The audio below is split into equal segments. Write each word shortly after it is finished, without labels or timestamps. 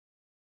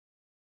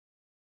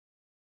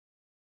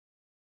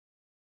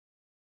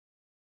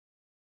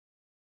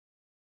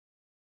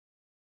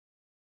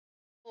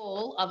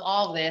goal of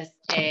all this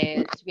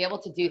is to be able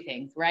to do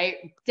things,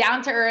 right?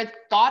 Down to earth,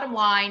 bottom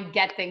line,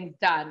 get things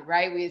done,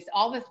 right? We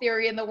all the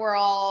theory in the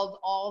world,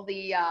 all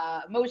the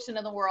emotion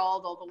in the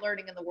world, all the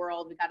learning in the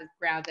world, we got it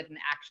grounded in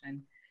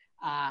action.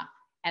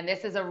 And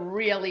this is a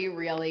really,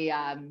 really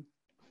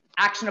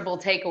actionable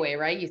takeaway,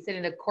 right? You sit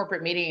in a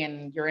corporate meeting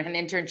and you're in an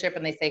internship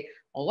and they say,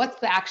 well, what's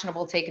the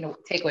actionable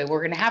takeaway?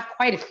 We're going to have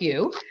quite a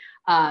few,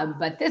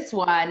 but this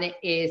one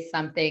is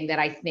something that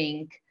I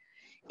think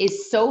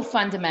is so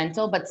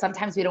fundamental, but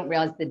sometimes we don't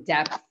realize the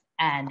depth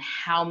and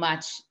how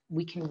much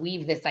we can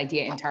weave this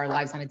idea into our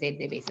lives on a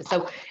day-to-day basis.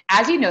 So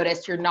as you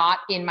noticed, you're not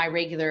in my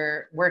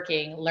regular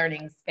working,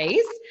 learning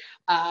space,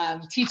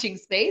 teaching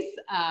space.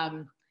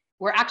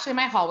 We're actually in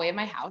my hallway of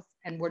my house,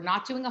 and we're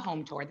not doing a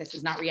home tour. This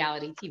is not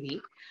reality TV,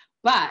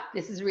 but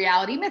this is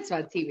reality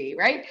mitzvah TV,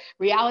 right?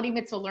 Reality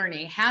mitzvah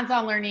learning,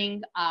 hands-on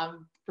learning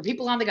for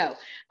people on the go.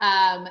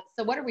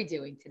 So what are we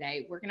doing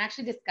today? We're gonna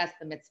actually discuss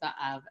the mitzvah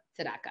of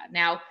tzedakah.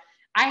 Now,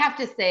 I have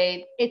to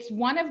say, it's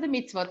one of the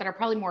mitzvot that are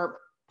probably more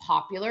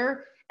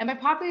popular. And by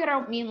popular, I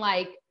don't mean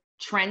like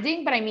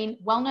trending, but I mean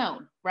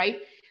well-known,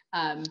 right?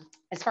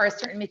 As far as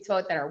certain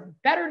mitzvot that are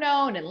better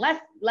known and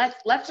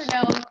lesser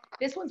known,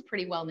 this one's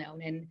pretty well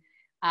known. And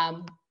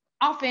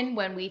often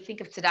when we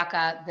think of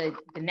tzedakah,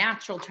 the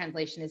natural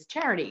translation is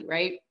charity,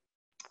 right?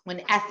 When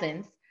in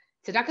essence,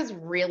 tzedakah is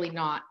really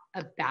not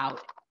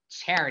about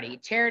charity.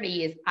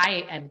 Charity is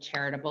I am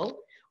charitable,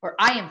 or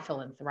I am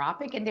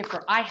philanthropic, and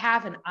therefore I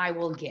have and I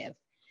will give.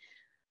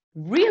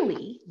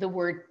 Really, the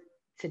word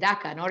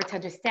tzedakah, in order to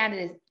understand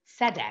it, is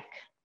tzedek.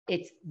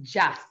 It's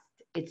just,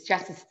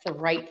 it's the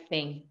right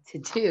thing to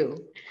do,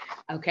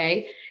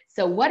 okay?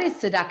 So what is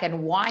tzedakah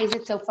and why is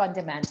it so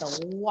fundamental?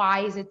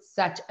 Why is it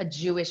such a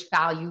Jewish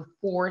value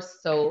for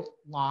so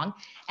long?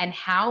 And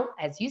how,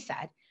 as you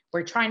said,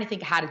 we're trying to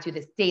think how to do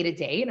this day to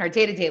day in our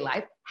day-to-day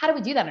life. How do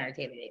we do that in our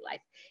day-to-day life?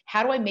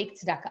 How do I make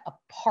tzedakah a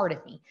part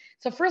of me?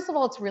 So first of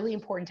all, it's really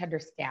important to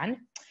understand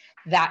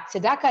that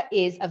tzedakah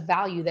is a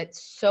value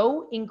that's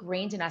so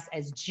ingrained in us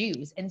as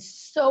Jews and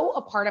so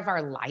a part of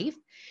our life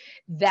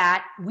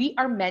that we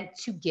are meant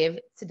to give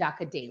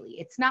tzedakah daily.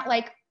 It's not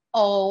like,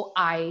 oh,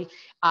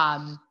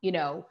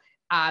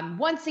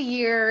 once a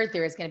year,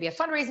 there's going to be a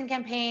fundraising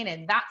campaign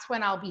and that's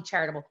when I'll be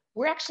charitable.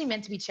 We're actually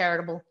meant to be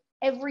charitable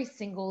every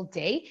single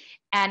day.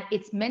 And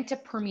it's meant to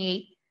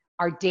permeate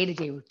our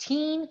day-to-day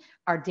routine,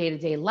 our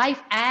day-to-day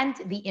life, and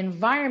the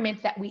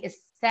environment that we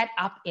set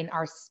up in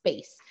our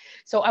space.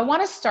 So I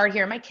want to start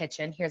here in my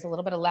kitchen. Here's a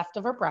little bit of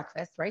leftover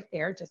breakfast right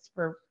there, just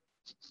for,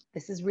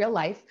 this is real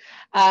life.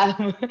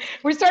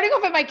 We're starting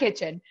off in my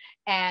kitchen.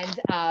 And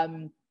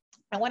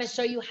I want to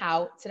show you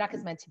how tzedakah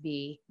is meant to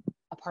be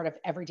a part of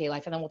everyday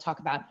life. And then we'll talk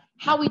about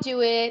how we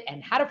do it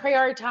and how to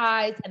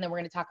prioritize. And then we're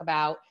going to talk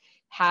about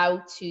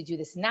how to do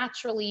this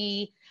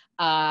naturally.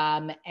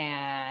 And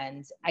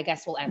I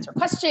guess we'll answer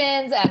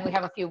questions and we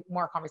have a few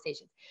more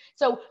conversations.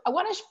 So I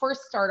want to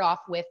first start off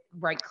with,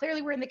 right,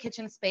 clearly we're in the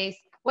kitchen space.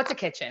 What's a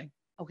kitchen?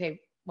 Okay,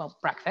 well,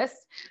 breakfast,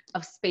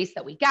 a space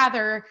that we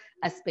gather,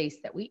 a space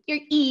that we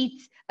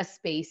eat, a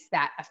space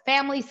that a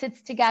family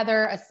sits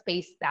together, a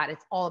space that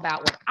it's all about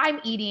what I'm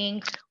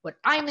eating, what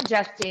I'm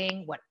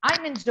ingesting, what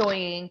I'm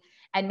enjoying,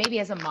 and maybe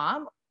as a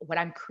mom, what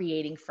I'm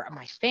creating for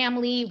my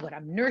family, what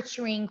I'm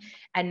nurturing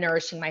and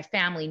nourishing my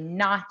family,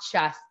 not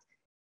just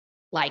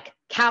like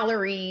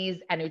calories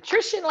and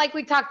nutrition like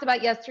we talked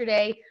about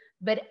yesterday,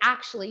 but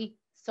actually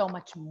so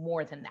much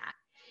more than that.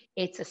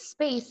 It's a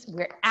space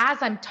where as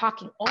I'm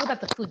talking all about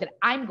the food that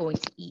I'm going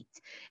to eat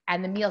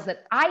and the meals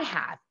that I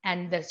have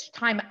and the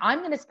time I'm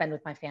going to spend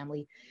with my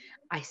family,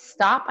 I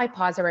stop, I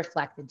pause, I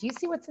reflect. And do you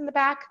see what's in the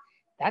back?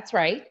 That's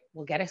right.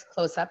 We'll get a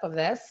close up of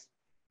this.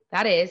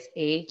 That is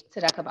a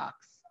tzedakah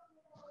box.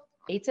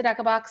 A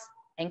tzedakah box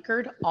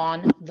anchored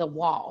on the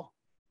wall.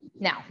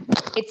 Now,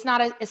 it's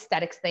not an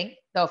aesthetics thing,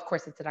 though of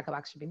course a tzedakah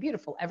box should be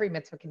beautiful. Every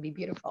mitzvah can be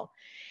beautiful.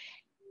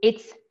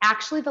 It's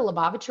actually the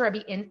Lubavitcher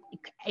Rebbe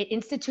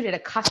instituted a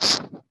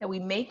custom that we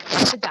make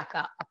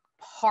tzedakah a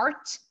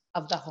part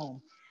of the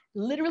home,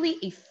 literally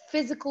a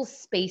physical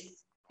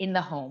space in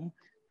the home,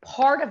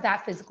 part of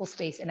that physical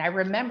space. And I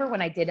remember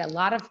when I did a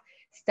lot of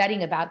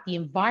studying about the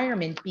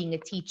environment being a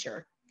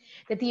teacher,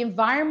 that the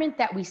environment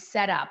that we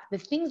set up, the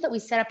things that we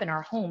set up in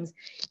our homes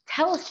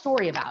tell a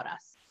story about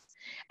us.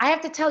 I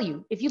have to tell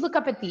you, if you look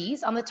up at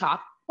these on the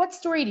top, what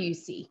story do you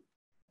see?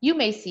 You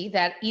may see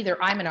that either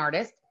I'm an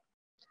artist,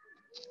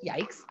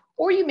 yikes,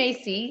 or you may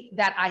see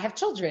that I have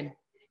children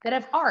that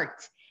have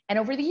art. And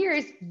over the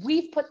years,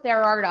 we've put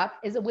their art up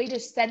as a way to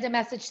send a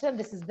message to them.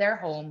 This is their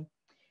home.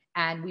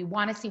 And we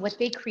want to see what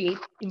they create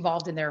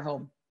involved in their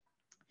home.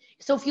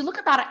 So if you look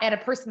at a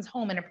person's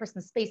home and a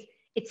person's space,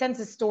 it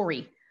sends a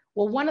story.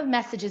 Well, one of the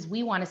messages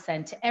we want to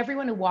send to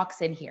everyone who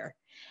walks in here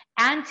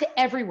and to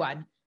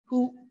everyone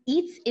who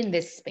eats in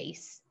this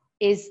space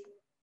is,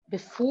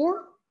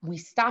 before we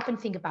stop and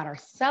think about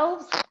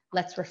ourselves,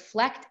 let's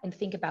reflect and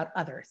think about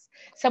others.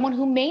 Someone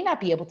who may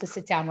not be able to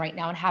sit down right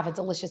now and have a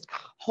delicious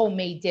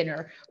homemade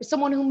dinner, or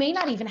someone who may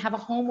not even have a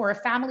home or a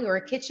family or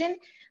a kitchen,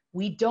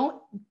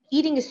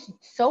 Eating is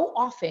so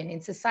often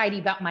in society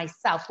about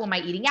myself. Who am I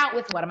eating out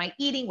with? What am I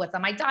eating? What's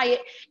on my diet?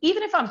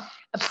 Even if I'm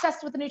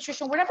obsessed with the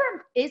nutrition, whatever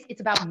it is,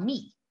 it's about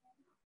me.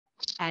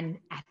 And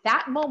at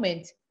that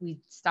moment, we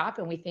stop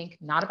and we think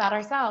not about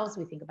ourselves,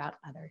 we think about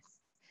others.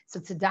 So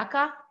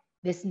tzedakah,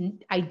 this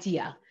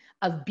idea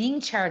of being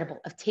charitable,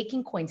 of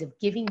taking coins, of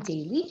giving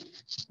daily,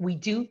 we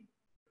do,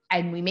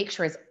 and we make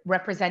sure it's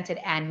represented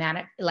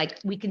and like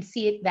we can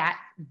see it, that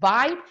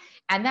vibe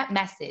and that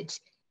message,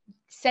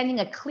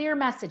 sending a clear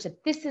message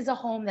that this is a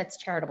home that's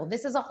charitable.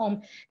 This is a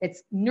home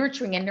that's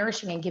nurturing and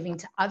nourishing and giving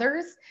to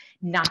others,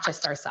 not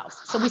just ourselves.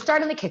 So we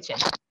start in the kitchen.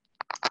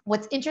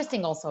 What's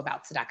interesting also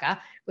about tzedakah,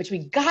 which we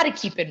got to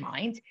keep in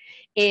mind,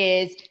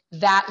 is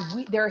that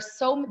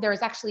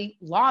there's actually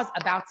laws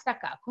about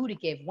tzedakah: who to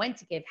give, when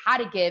to give, how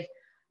to give,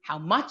 how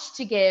much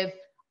to give,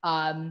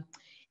 and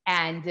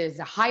there's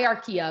a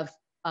hierarchy of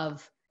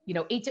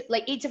eight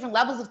different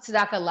levels of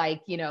tzedakah.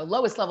 Like,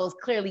 lowest level is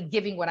clearly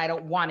giving what I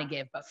don't want to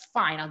give, but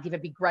fine, I'll give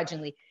it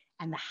begrudgingly.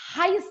 And the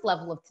highest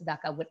level of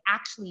tzedakah would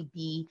actually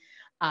be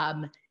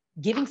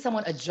giving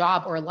someone a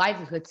job or a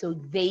livelihood so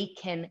they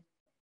can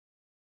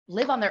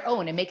live on their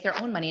own and make their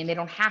own money, and they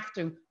don't have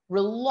to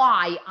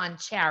rely on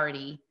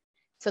charity.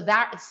 So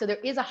there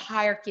is a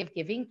hierarchy of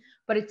giving,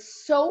 but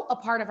it's so a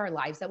part of our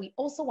lives that we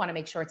also want to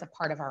make sure it's a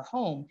part of our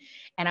home.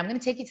 And I'm going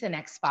to take you to the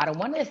next spot. And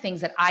one of the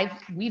things that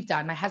we've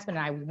done, my husband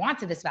and I, we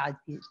wanted this value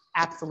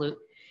absolute,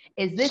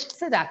 is this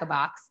tzedakah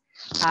box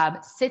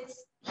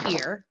sits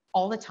here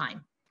all the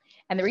time.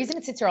 And the reason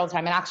it sits here all the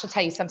time, and I'll actually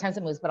tell you, sometimes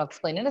it moves, but I'll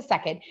explain in a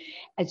second.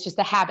 It's just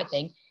a habit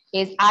thing.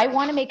 Is I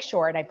want to make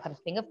sure, and I put a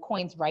thing of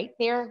coins right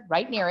there,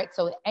 right near it,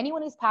 so that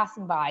anyone who's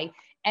passing by,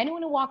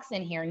 anyone who walks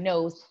in here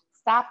knows,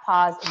 stop,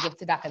 pause, and give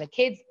tzedakah. The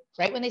kids,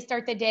 right when they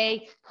start the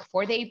day,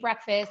 before they eat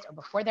breakfast, or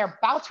before they're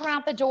about to run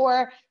out the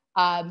door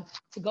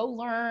to go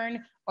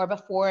learn, or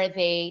before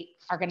they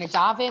are going to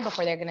daven,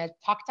 before they're going to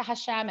talk to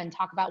Hashem and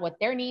talk about what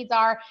their needs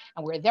are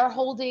and where they're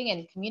holding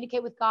and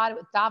communicate with God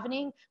with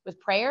davening, with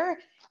prayer,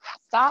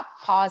 stop,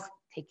 pause,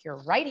 take your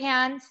right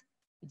hand.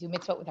 We do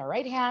mitzvah with our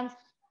right hand.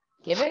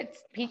 Give it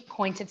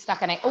pointed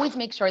stuck, and I always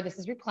make sure this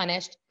is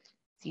replenished.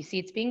 So you see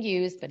it's being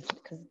used, but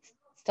because it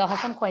still has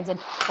some coins in,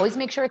 always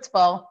make sure it's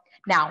full.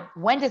 Now,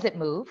 when does it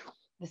move?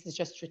 This is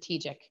just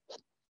strategic.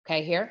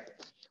 Okay, here.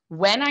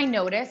 When I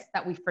notice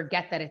that we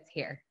forget that it's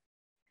here,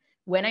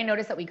 when I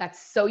notice that we got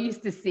so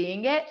used to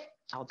seeing it,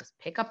 I'll just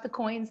pick up the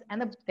coins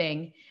and the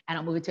thing, and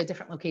I'll move it to a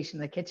different location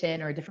in the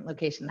kitchen or a different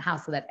location in the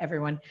house, so that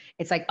everyone,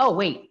 it's like, oh,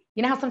 wait,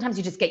 you know how sometimes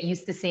you just get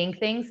used to seeing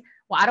things?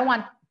 Well, I don't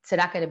want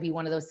tzedakah to be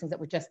one of those things that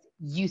we're just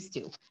used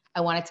to.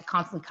 I want it to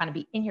constantly kind of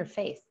be in your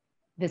face,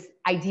 this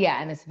idea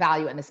and this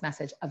value and this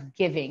message of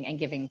giving and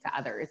giving to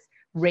others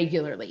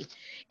regularly.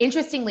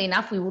 Interestingly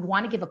enough, we would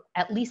want to give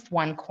at least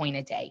one coin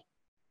a day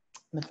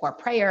before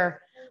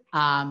prayer,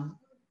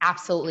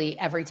 absolutely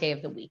every day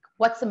of the week.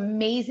 What's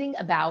amazing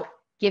about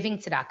giving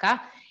tzedakah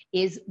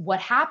is what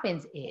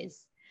happens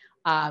is,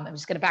 I'm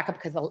just going to back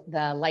up because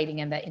the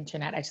lighting and the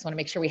internet, I just want to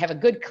make sure we have a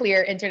good,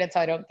 clear internet so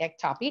I don't get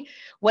choppy.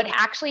 What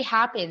actually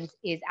happens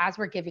is, as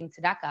we're giving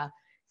tzedakah,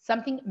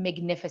 something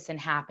magnificent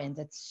happens.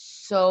 It's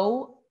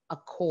so a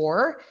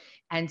core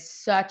and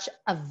such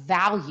a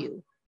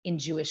value in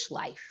Jewish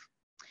life.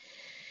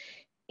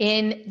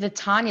 In the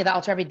Tanya, the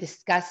Alter Rebbe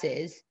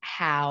discusses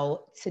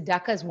how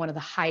tzedakah is one of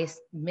the highest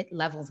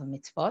levels of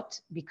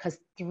mitzvot, because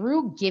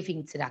through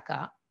giving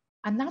tzedakah,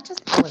 I'm not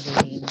just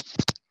elevating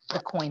the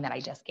coin that I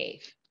just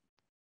gave.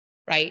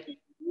 Right? Can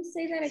you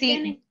say that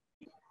again?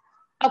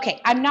 Okay,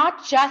 I'm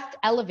not just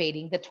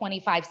elevating the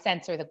 25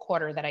 cents or the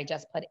quarter that I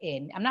just put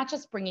in. I'm not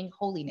just bringing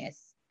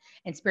holiness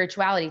and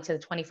spirituality to the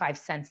 25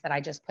 cents that I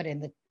just put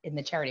in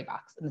the charity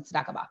box, in the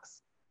tzedakah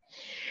box.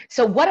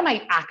 So what am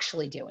I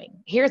actually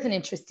doing? Here's an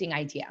interesting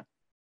idea.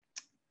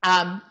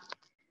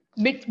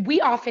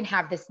 We often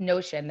have this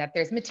notion that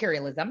there's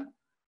materialism,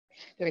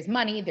 there's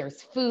money,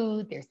 there's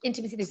food, there's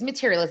intimacy, there's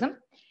materialism,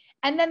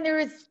 and then there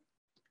is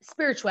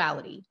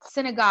spirituality,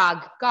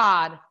 synagogue,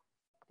 God.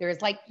 There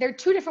are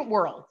two different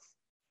worlds.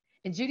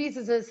 In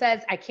Judaism, it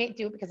says, I can't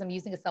do it because I'm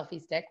using a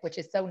selfie stick, which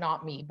is so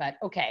not me, but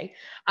okay.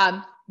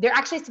 There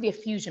actually has to be a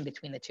fusion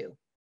between the two.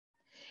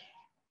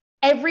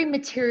 Every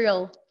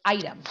material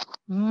item,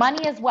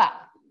 money as well,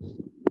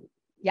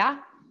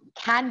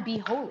 can be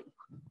holy.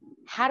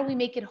 How do we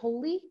make it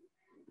holy?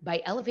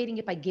 By elevating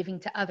it, by giving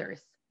to others,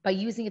 by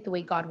using it the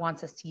way God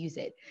wants us to use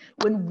it.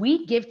 When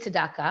we give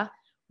tzedakah,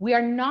 we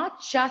are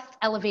not just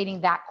elevating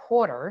that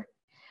quarter.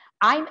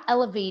 I'm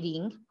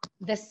elevating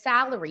the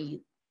salary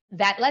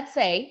that, let's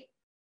say,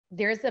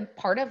 there's a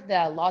part of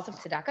the laws of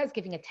tzedakah is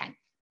giving a tenth.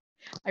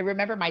 I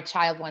remember my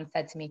child once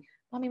said to me,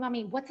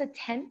 Mommy, what's a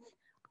tenth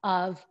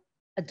of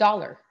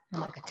 $1? I'm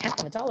like, a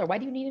tenth of $1? Why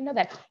do you need to know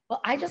that?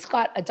 Well, I just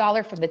got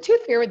 $1 from the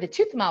tooth fairy, the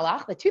tooth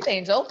malach, the tooth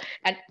angel,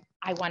 and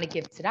I want to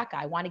give tzedakah.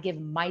 I want to give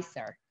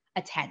meiser,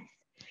 a tenth.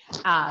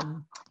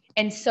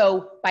 And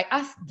so by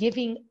us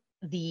giving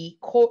the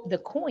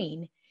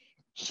coin,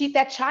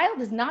 that child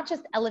is not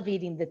just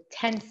elevating the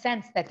 10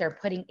 cents that they're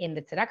putting in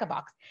the tzedakah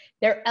box.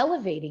 They're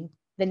elevating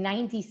the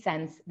 90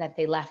 cents that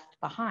they left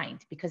behind,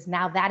 because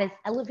now that is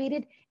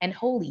elevated and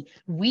holy.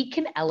 We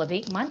can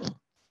elevate money.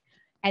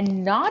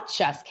 And not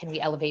just can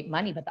we elevate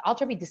money, but the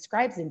Alter Rebbe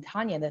describes in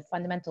Tanya, the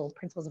fundamental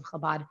principles of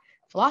Chabad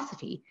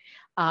philosophy,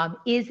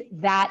 is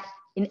that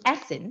in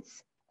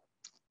essence,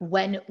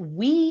 when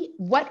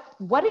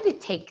what did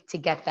it take to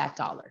get that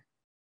dollar?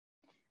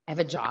 I have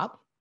a job.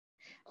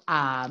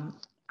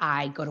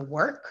 I go to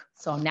work.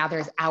 So now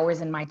there's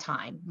hours in my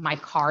time. My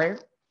car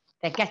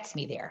that gets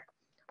me there.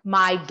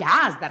 My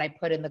gas that I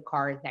put in the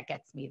car that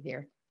gets me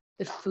there.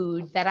 The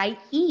food that I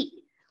eat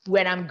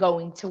when I'm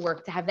going to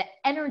work to have the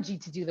energy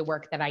to do the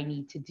work that I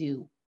need to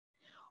do.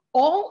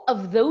 All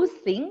of those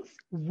things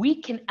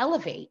we can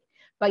elevate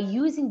by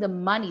using the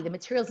money, the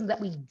materialism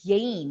that we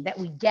gain, that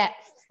we get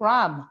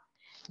from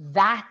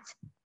that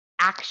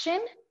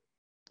action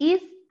is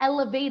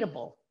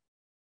elevatable.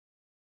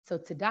 So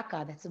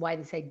tzedakah, that's why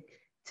they say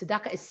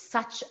tzedakah is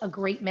such a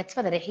great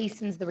mitzvah that it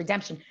hastens the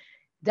redemption.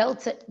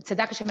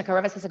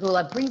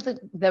 Tzedakah brings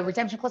the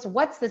redemption closer.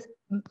 What's this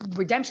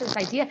redemption? This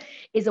idea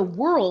is a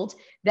world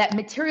that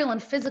material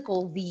and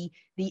physical, the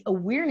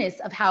awareness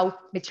of how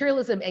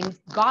materialism and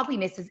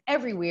godliness is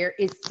everywhere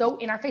is so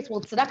in our face. Well,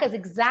 tzedakah is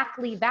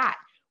exactly that.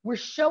 We're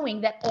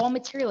showing that all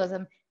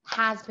materialism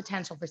has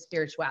potential for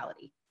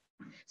spirituality.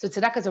 So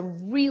tzedakah is a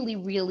really,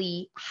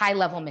 really high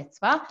level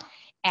mitzvah.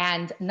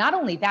 And not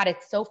only that,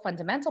 it's so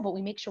fundamental, but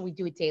we make sure we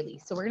do it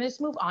daily. So we're going to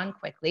just move on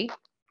quickly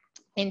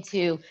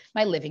into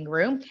my living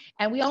room.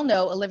 And we all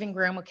know a living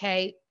room,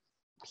 okay,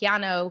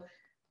 piano,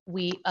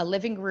 a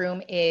living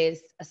room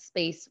is a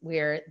space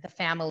where the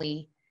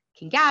family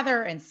can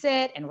gather and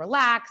sit and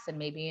relax and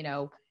maybe,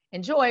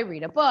 enjoy,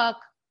 read a book,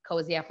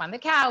 cozy up on the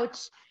couch.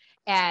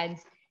 And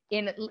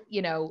in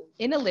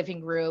a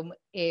living room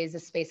is a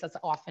space that's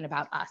often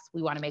about us.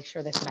 We want to make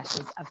sure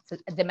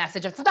the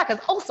message of tzedakah is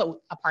also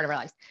a part of our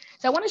lives.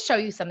 So I want to show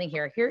you something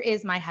here. Here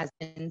is my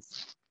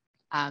husband's,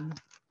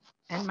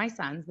 and my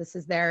sons. This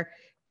is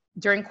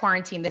during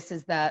quarantine, this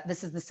is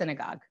the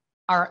synagogue,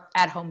 our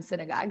at-home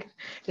synagogue.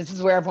 This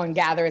is where everyone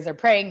gathers, they're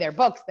praying, their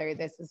books,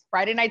 this is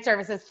Friday night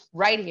services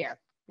right here.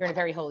 You're in a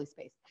very holy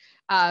space.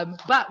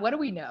 But what do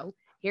we know?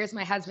 Here's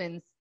my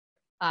husband's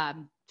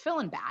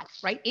tefillin bag.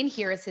 Right in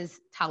here is his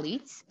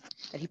talit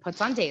that he puts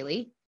on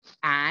daily.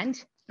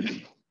 And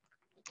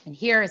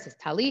here is his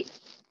talit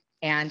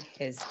and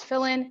his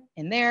tefillin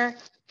in there.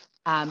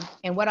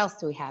 And what else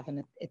do we have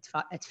in a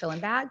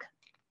tefillin bag?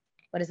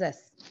 What is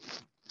this?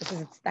 This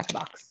is a tzedakah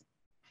box.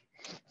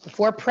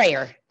 Before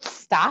prayer,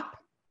 stop,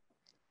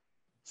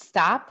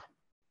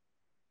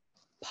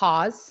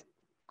 pause,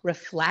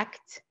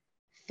 reflect,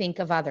 think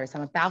of others.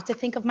 I'm about to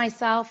think of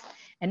myself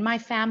and my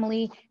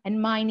family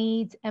and my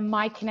needs and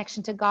my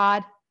connection to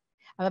God.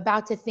 I'm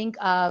about to think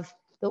of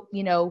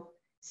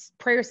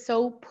prayer is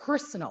so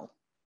personal.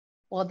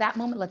 Well, at that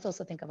moment, let's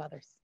also think of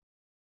others.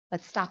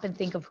 Let's stop and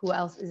think of who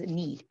else is in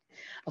need.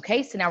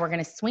 Okay, so now we're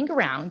going to swing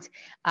around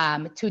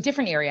to a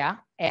different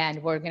area,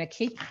 and we're going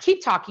to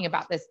keep talking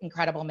about this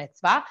incredible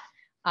mitzvah,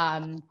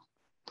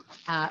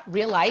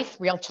 real life,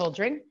 real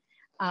children,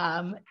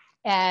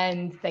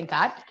 and thank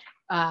God,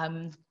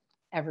 not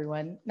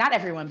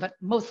everyone, but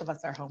most of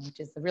us are home, which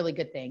is a really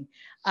good thing.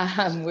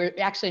 We're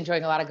actually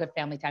enjoying a lot of good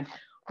family time.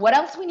 What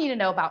else we need to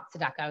know about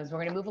tzedakah is we're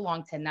going to move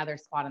along to another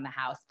spot in the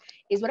house.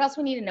 Is what else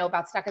we need to know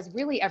about tzedakah is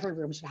really every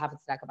room should have a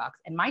tzedakah box.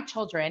 And my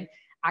children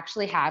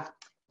actually have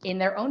in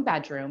their own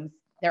bedrooms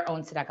their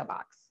own tzedakah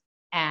box.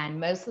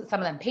 And some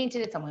of them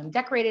painted it, some of them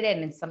decorated it,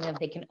 and some of them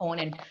they can own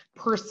and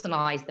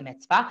personalize the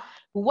mitzvah.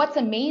 But what's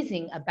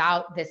amazing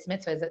about this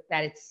mitzvah is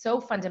that it's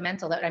so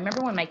fundamental that I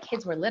remember when my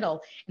kids were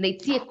little and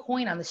they'd see a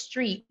coin on the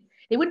street,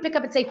 they wouldn't pick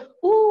up and say,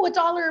 "Ooh,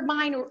 $1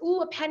 mine," or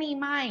 "Ooh, a penny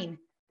mine."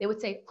 They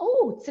would say,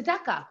 "Oh,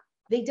 tzedakah."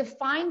 They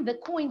defined the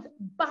coins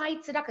by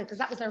tzedakah because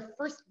that was their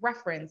first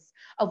reference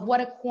of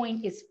what a coin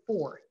is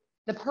for,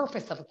 the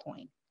purpose of a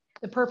coin,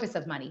 the purpose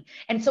of money.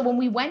 And so when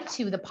we went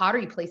to the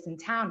pottery place in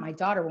town, my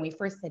daughter, when we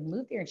first had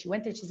moved there and she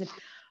went there, she said,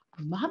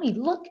 "Mommy,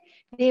 look,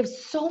 they have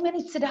so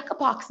many tzedakah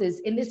boxes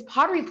in this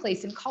pottery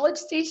place in College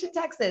Station,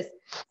 Texas."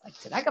 Like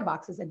tzedakah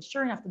boxes. And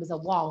sure enough, there was a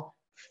wall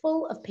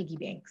full of piggy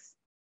banks.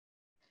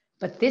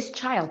 But this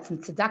child,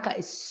 since tzedakah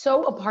is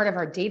so a part of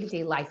our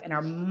day-to-day life and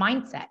our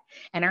mindset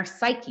and our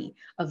psyche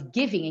of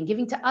giving and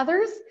giving to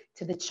others,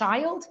 to the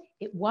child,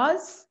 it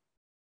was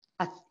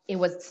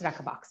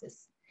tzedakah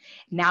boxes.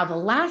 Now, the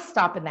last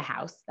stop in the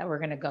house that we're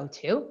going to go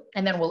to,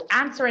 and then we'll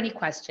answer any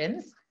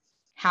questions.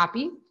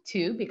 Happy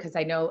to, because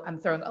I know I'm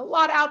throwing a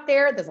lot out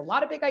there. There's a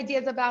lot of big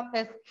ideas about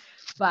this,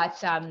 but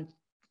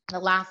the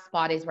last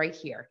spot is right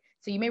here.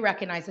 So you may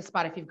recognize this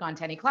spot if you've gone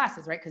to any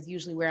classes, right? Because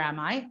usually where am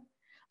I?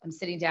 I'm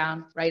sitting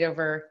down right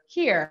over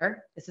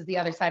here. This is the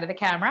other side of the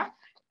camera,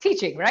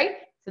 teaching, right?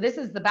 So this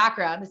is the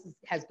background.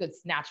 Has good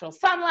natural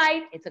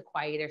sunlight. It's a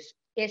quietish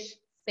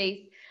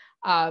space.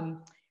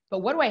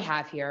 But what do I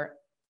have here?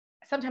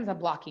 Sometimes I'm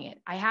blocking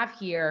it. I have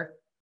here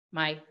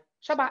my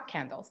Shabbat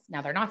candles.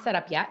 Now they're not set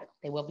up yet.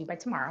 They will be by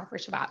tomorrow for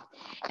Shabbat.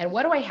 And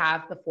what do I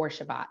have before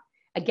Shabbat?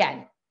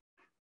 Again,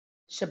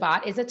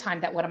 Shabbat is a time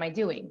that what am I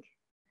doing?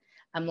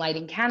 I'm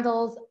lighting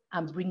candles.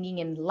 I'm bringing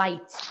in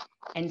light.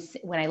 And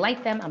when I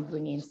light them, I'm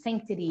bringing in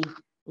sanctity,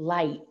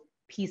 light,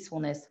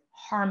 peacefulness,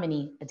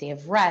 harmony, a day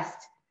of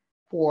rest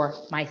for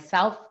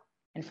myself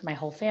and for my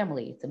whole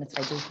family. It's a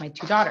mitzvah I do with my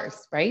 2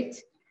 daughters, right?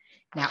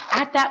 Now,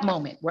 at that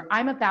moment where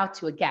I'm about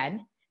to,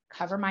 again,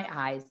 cover my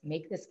eyes,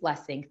 make this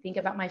blessing, think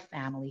about my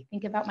family,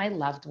 think about my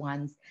loved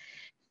ones,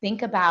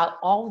 think about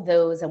all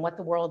those and what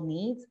the world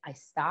needs, I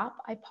stop,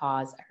 I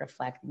pause, I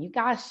reflect. And you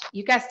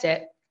guessed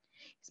it.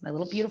 It's my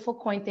little beautiful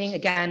coin thing.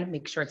 Again,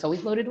 make sure it's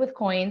always loaded with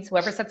coins.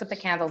 Whoever sets up the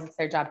candles, it's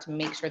their job to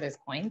make sure there's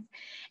coins.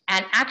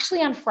 And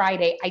actually on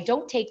Friday, I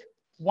don't take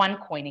 1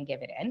 coin and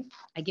give it in.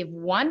 I give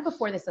 1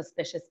 before this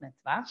auspicious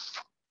mitzvah.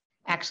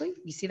 Actually,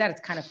 you see that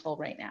it's kind of full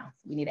right now.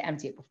 So we need to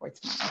empty it before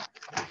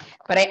tomorrow.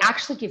 But I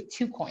actually give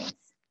 2 coins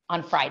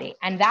on Friday.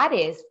 And that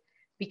is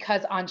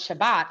because on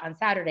Shabbat, on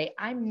Saturday,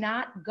 I'm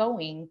not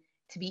going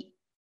to be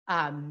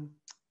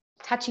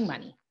touching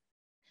money,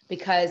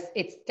 because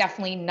it's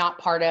definitely not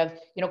part of,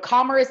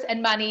 commerce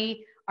and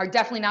money are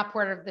definitely not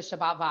part of the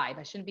Shabbat vibe.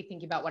 I shouldn't be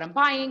thinking about what I'm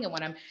buying and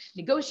what I'm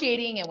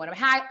negotiating and what I'm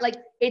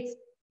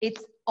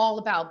it's all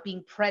about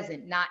being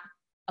present, not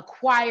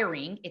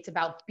acquiring. It's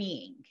about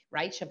being,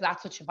 right?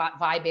 That's what Shabbat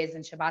vibe is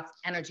and Shabbat's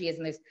energy is.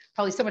 And there's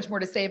probably so much more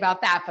to say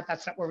about that, but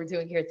that's not what we're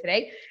doing here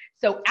today.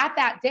 So at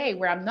that day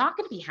where I'm not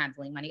going to be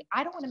handling money,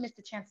 I don't want to miss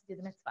the chance to do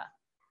the mitzvah.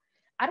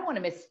 I don't want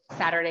to miss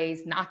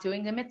Saturdays not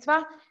doing the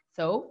mitzvah.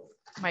 So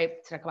my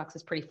tzedakah box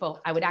is pretty full.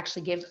 I would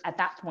actually give at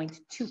that point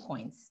 2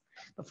 coins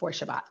before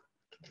Shabbat.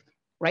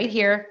 Right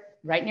here,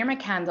 right near my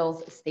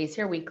candles, stays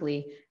here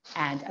weekly,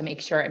 and I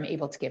make sure I'm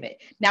able to give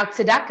it. Now,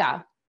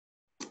 tzedakah,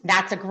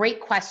 that's a great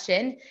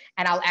question,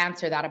 and I'll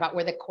answer that about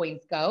where the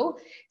coins go.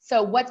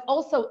 So what's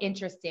also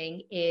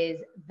interesting is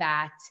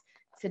that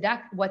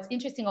what's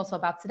interesting also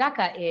about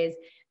tzedakah is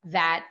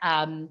that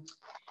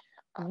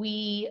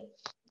we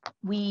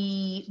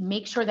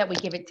make sure that we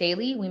give it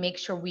daily. We make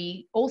sure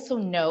we also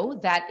know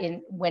that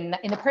in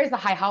the prayers of the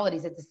high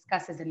holidays, it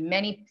discusses in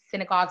many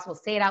synagogues, we'll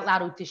say it out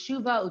loud,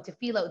 uteshuva,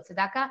 utefila,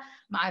 utzedakah,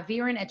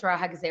 ma'avirin et Torah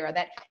hagzera,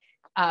 that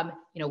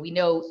we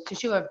know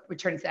teshuva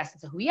returns to the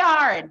essence of who we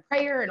are, and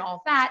prayer and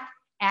all that,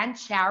 and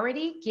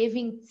charity,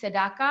 giving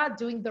tzedakah,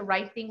 doing the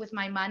right thing with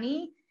my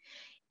money,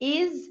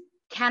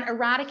 can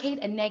eradicate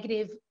a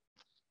negative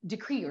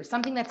decree or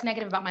something that's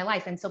negative about my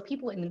life. And so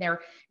people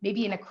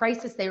maybe in a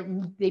crisis,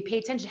 they pay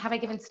attention. Have I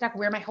given tzedakah?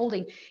 Where am I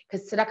holding?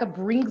 Because tzedakah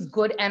brings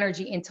good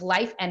energy into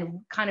life and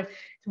kind of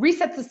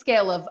resets the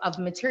scale of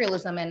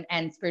materialism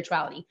and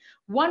spirituality.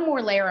 One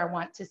more thing I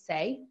want to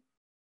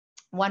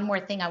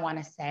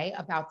say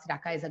about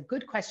tzedakah is a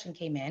good question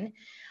came in.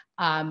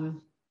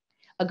 About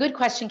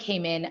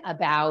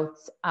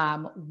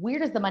where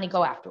does the money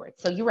go afterwards?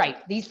 So you're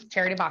right. These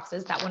charity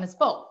boxes, that one is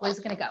full. Where's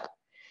it going to go?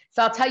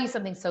 So I'll tell you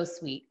something so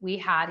sweet. We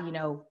had,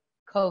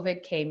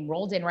 COVID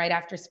rolled in right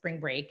after spring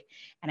break,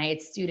 and I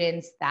had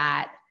students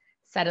that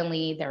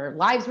suddenly their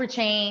lives were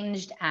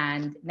changed,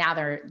 and now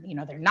they're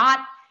not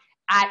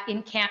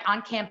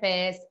on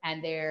campus,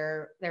 and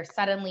they're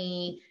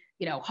suddenly,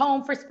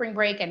 home for spring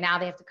break, and now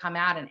they have to come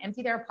out and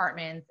empty their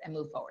apartments and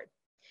move forward.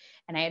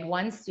 And I had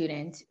one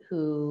student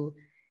who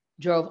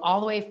drove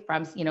all the way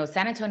from,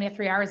 San Antonio,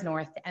 3 hours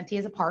north, to empty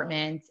his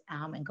apartment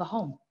and go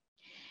home.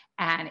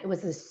 And it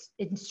was a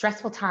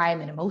stressful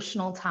time, an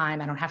emotional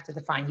time. I don't have to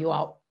define. We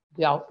all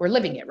were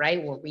living it,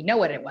 right? We know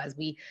what it was.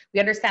 We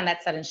understand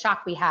that sudden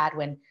shock we had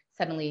when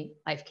suddenly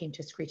life came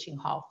to a screeching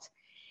halt.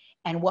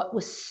 And what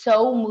was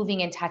so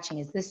moving and touching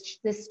is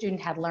this student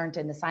had learned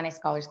in the Sinai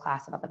Scholars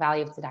class about the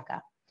value of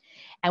tzedakah.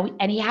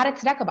 And he had a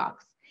tzedakah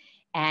box.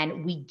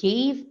 And we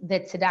gave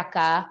the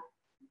tzedakah,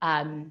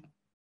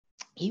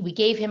 we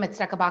gave him a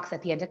tzedakah box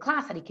at the end of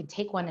class that he could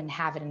take one and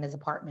have it in his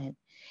apartment.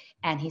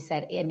 And he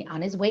said, on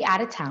his way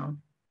out of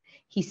town,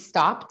 he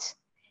stopped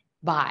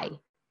by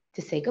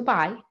to say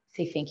goodbye,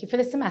 say thank you for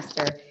the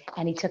semester,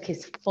 and he took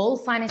his full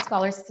Sinai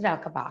Scholars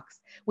tzedakah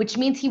box, which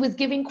means he was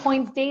giving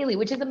coins daily,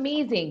 which is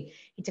amazing.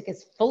 He took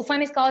his full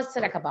Sinai Scholars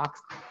tzedakah box,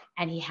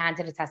 and he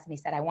handed it to us, and he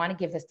said, I want to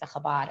give this to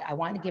Chabad. I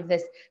want to give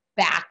this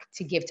back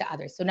to give to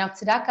others. So now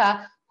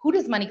tzedakah, who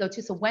does money go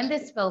to? So when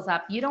this fills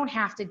up, you don't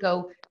have to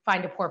go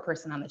find a poor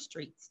person on the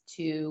streets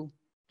to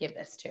give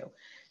this to.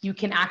 You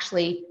can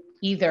actually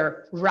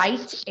either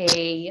write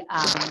a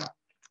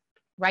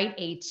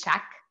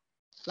check,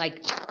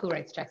 like who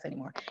writes checks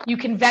anymore? You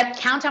can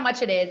count how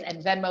much it is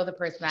and Venmo the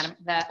person,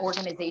 the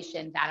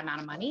organization, that amount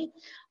of money.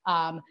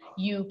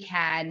 You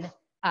can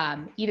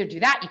either do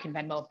that. You can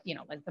Venmo,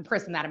 like the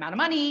person that amount of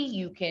money.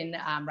 You can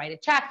write a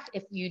check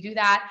if you do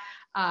that,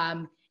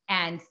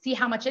 and see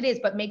how much it is.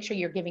 But make sure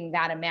you're giving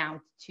that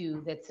amount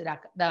to the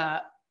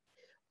tzedakah,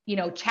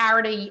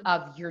 charity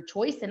of your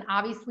choice. And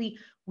obviously,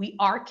 we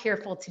are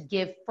careful to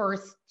give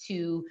first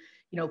to,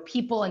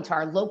 people and to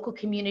our local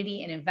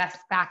community and invest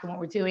back in what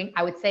we're doing.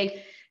 I would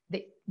say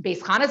that Beis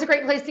Chana is a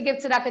great place to give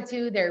tzedakah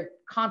to. They're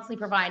constantly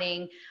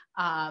providing,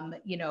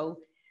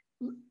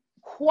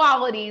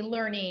 quality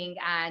learning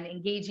and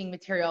engaging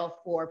material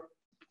for,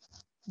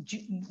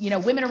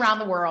 women around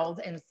the world.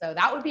 And so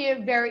that would be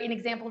an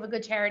example of a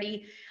good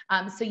charity.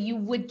 So you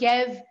would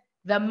give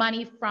the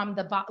money from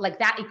like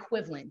that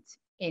equivalent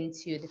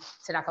into the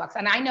tzedakah box.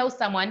 And I know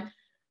someone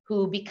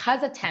who,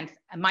 because a tenth,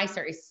 a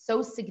Meiser is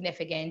so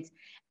significant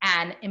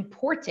and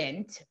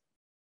important,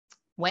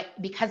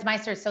 because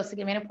Meiser is so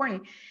significant and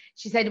important,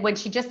 she said when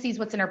she just sees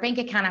what's in her bank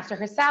account after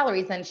her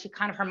salaries, then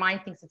her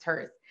mind thinks it's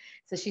hers.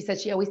 So she said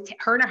she always,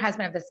 her and her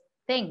husband have this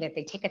thing that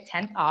they take a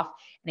tenth off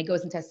and it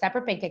goes into a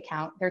separate bank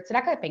account, their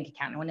tzedakah bank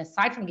account. And when,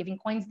 aside from giving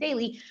coins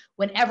daily,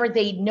 whenever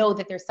they know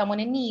that there's someone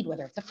in need,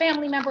 whether it's a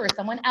family member or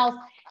someone else,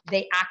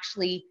 they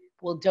actually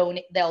will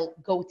donate, they'll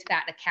go to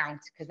that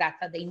account, because that's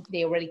how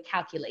they already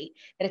calculate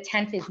that a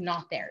tenth is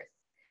not theirs.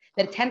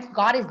 That a tenth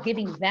God is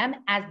giving them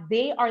as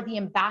they are the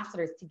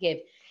ambassadors to give.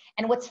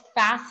 And what's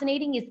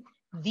fascinating is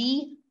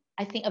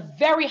I think a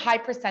very high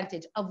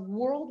percentage of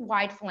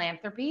worldwide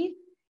philanthropy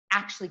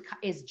actually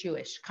is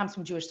Jewish, comes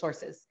from Jewish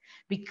sources,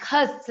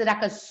 because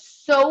tzedakah is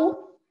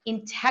so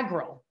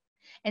integral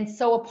and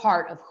so a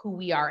part of who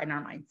we are in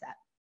our mindset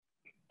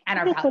and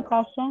our values. Quick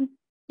question.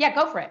 Yeah,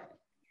 go for it.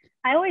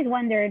 I always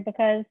wondered,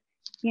 because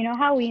you know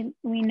how we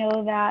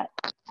know that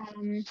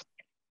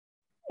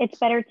it's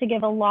better to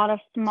give a lot of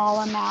small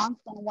amounts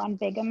than one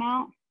big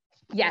amount.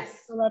 Yes.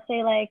 So let's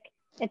say like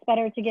it's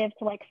better to give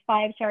to like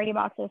 5 charity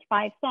boxes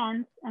 5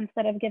 cents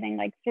instead of giving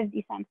like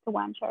 50 cents to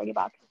one charity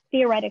box,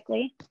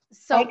 theoretically.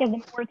 So, right? Because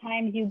the more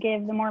times you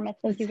give, the more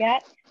mitzvahs you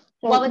get.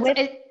 So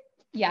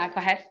yeah, go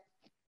ahead.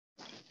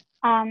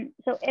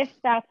 So if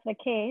that's the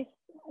case,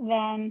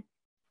 then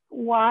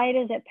why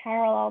does it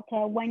parallel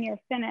to when you're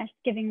finished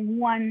giving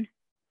one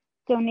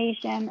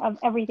donation of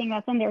everything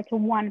that's in there to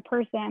one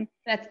person?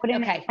 That's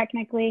okay.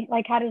 Technically,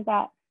 like, how does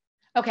that?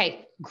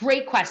 Okay,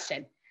 great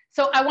question.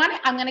 So I'm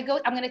going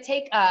to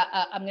take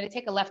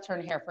a left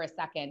turn here for a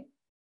second.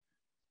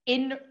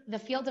 In the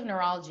field of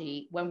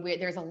neurology,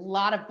 there's a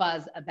lot of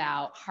buzz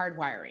about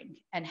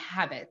hardwiring and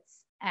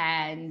habits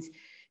and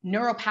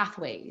neural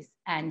pathways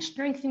and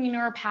strengthening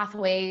neural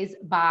pathways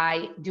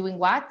by doing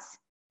what?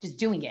 Just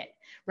doing it,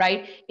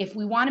 right? If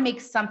we want to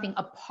make something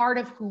a part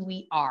of who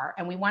we are,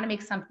 and we want to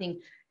make something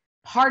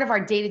part of our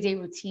day-to-day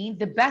routine,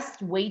 the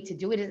best way to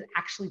do it is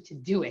actually to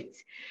do it.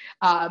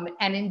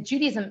 And in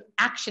Judaism,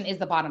 action is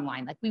the bottom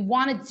line. Like, we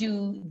want to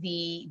do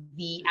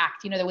the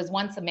act. You know, there was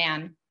once a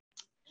man,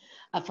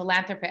 a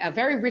philanthropist, a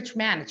very rich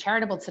man, a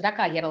charitable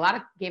tzedakah. He gave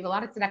a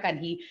lot of tzedakah, and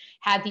he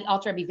had the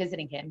Alter Rebbe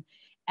visiting him.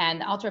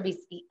 And the Alter Rebbe,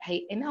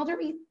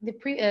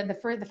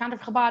 the founder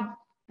of Chabad,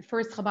 the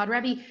first Chabad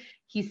Rebbe,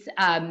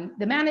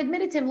 the man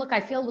admitted to him, look, I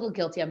feel a little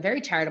guilty. I'm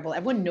very charitable.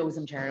 Everyone knows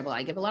I'm charitable.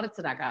 I give a lot of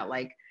tzedakah.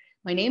 Like,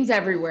 my name's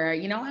everywhere.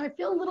 You know, I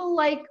feel a little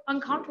like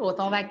uncomfortable with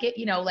all that,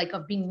 like,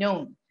 of being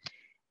known.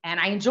 And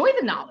I enjoy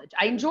the knowledge.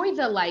 I enjoy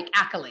the like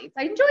accolades.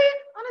 I enjoy it,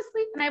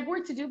 honestly. And I have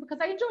work to do because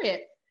I enjoy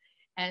it.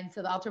 And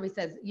so the Alter Rebbe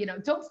says,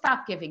 don't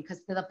stop giving,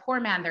 because to the poor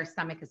man, their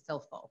stomach is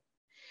still full.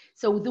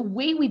 So the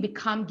way we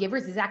become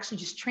givers is actually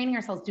just training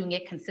ourselves doing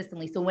it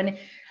consistently. So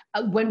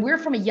when we're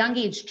from a young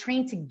age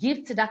trained to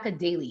give tzedakah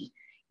daily,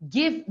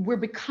 we're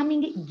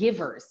becoming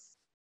givers.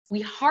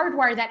 We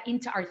hardwire that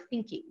into our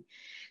thinking.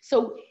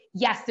 So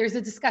yes, there's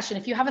a discussion.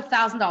 If you have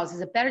 $1,000,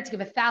 is it better to give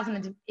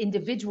 1,000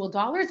 individual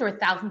dollars or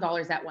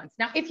 $1,000 at once?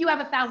 Now, if you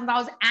have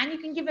 $1,000 and you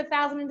can give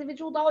 1,000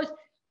 individual dollars,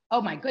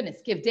 oh my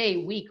goodness, give day,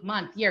 week,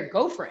 month, year,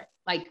 go for it.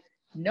 Like,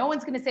 no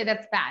one's going to say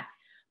that's bad.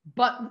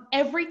 But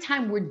every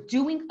time we're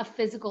doing a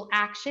physical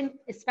action,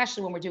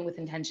 especially when we're doing with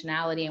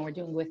intentionality and we're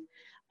doing with,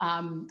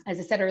 as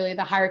I said earlier,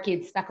 the hierarchy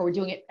of tzedakah, we're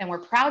doing it and we're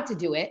proud to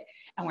do it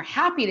and we're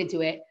happy to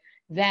do it,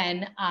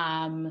 then,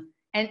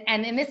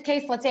 and in this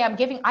case, let's say I'm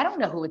giving, I don't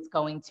know who it's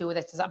going to.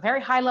 That's just a very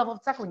high level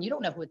of tzedakah when you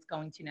don't know who it's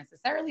going to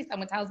necessarily.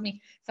 Someone tells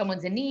me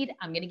someone's in need,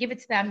 I'm going to give it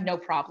to them, no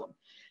problem.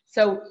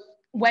 So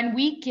when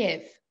we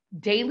give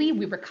daily,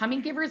 we're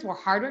becoming givers, we're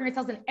hardwiring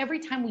ourselves, and every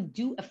time we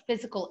do a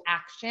physical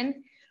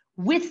action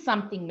with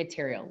something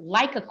material,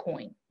 like a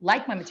coin,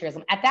 like my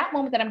materialism, at that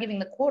moment that I'm giving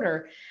the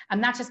quarter, I'm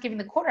not just giving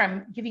the quarter,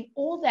 I'm giving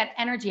all that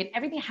energy, and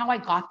everything how I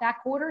got that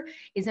quarter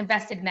is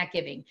invested in that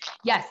giving.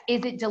 Yes,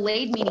 is it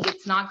delayed, meaning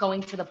it's not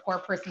going to the poor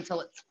person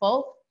until it's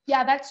full?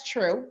 Yeah, that's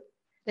true.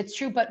 That's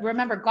true. But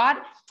remember, God,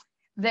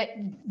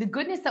 the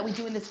goodness that we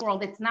do in this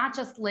world, it's not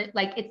just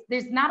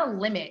there's not a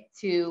limit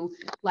to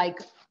like,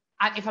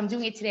 if I'm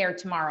doing it today or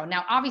tomorrow.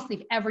 Now, obviously,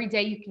 if every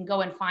day you can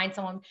go and find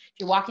someone, if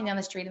you're walking down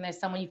the street and there's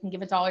someone you can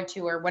give $1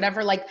 to or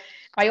whatever, like,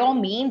 by all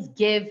means,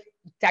 give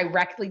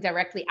directly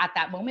at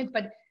that moment.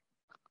 But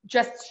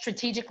just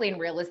strategically and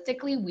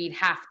realistically, we'd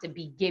have to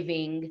be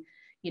giving,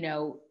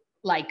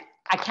 like,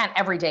 I can't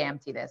every day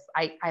empty this.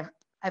 I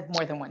have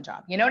more than one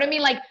job. You know what I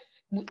mean? Like,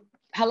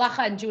 halacha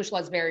and Jewish law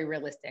is very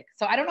realistic.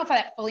 So I don't know if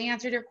I fully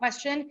answered your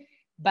question,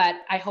 but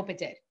I hope it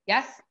did.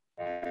 Yes?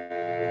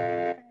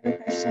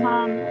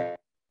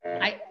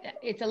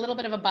 It's a little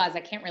bit of a buzz. I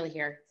can't really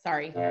hear.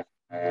 Sorry. You're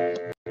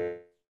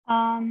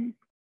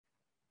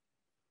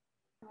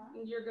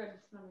good.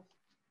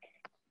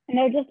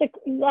 No, just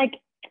like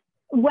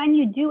when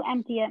you do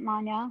empty it,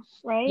 Manya,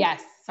 right?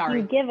 Yes. Sorry.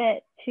 You give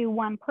it to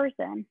one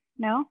person.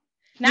 No?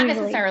 Not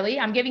necessarily.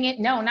 I'm giving it.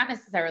 No, not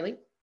necessarily.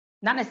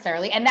 Not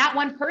necessarily. And that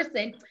one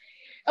person,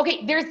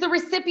 Okay, there's the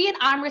recipient.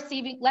 I'm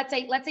receiving, let's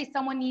say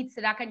someone needs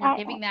tzedakah and you're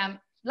giving them,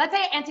 let's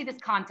say I empty this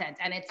content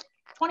and it's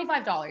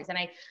 $25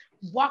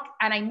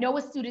 and I know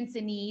a student's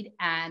in need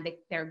and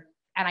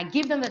and I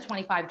give them the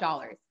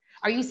 $25.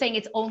 Are you saying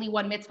it's only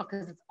one mitzvah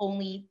because it's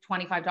only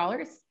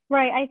 $25?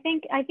 Right. I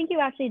think you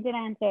actually did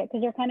answer it,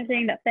 because you're kind of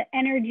saying that the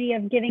energy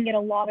of giving it a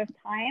lot of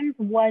times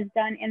was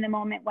done in the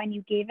moment when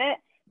you gave it.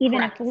 Even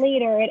Correct. if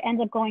later it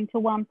ends up going to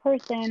one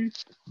person.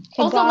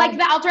 Also, like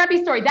the Alter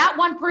Rebbe story, that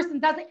one person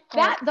doesn't,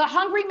 the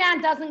hungry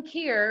man doesn't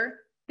care.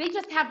 They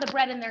just have the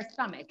bread in their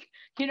stomach.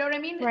 You know what I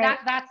mean? Right.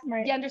 That's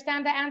right. You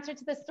understand the answer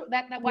to this?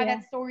 Why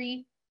that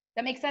story,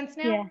 that makes sense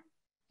now? Yeah.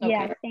 Okay.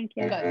 Yeah, thank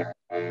you. Good.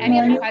 Any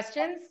other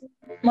questions?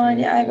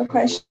 Manya, I have a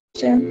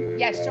question.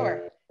 Yeah,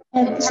 sure.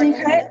 So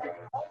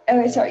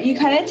you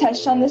kind of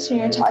touched on this when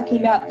you were talking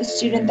about the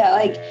student that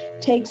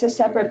like takes a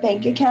separate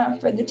bank account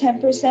for the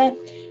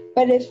 10%.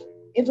 But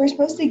if we're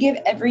supposed to give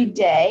every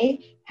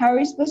day, how are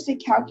we supposed to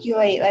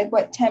calculate like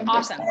what 10%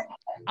 Awesome.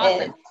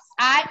 is?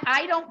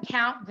 I don't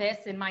count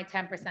this in my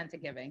 10%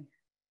 of giving.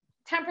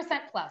 10%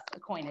 plus a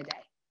coin a day.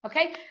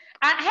 Okay.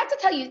 I have to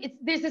tell you,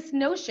 there's this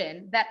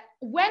notion that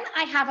when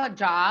I have a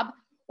job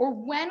or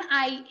when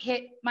I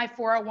hit my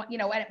 401,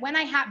 when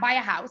I buy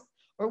a house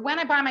or when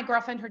I buy my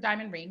girlfriend her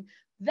diamond ring,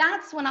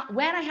 that's when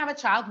I have a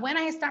child, when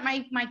I start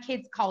my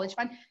kids' college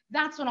fund,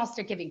 that's when I'll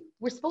start giving.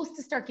 We're supposed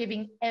to start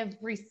giving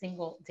every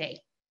single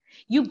day.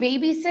 You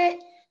babysit,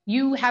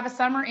 you have a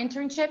summer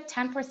internship,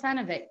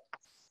 10% of it.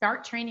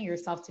 Start training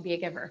yourself to be a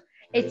giver.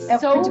 It's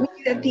so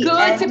good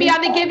to be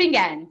on the giving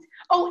end.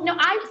 Oh, no,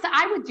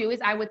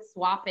 I would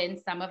swap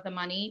in some of the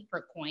money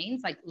for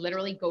coins, like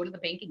literally go to the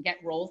bank and get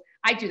rolls.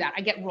 I do that.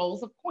 I get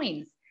rolls of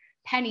coins,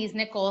 pennies,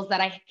 nickels that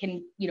I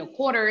can,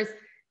 quarters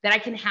that I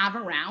can have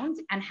around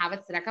and have a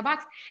tzedakah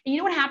box. And you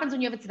know what happens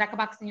when you have a tzedakah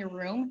box in your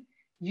room?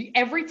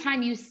 Every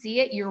time you see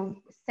it, you're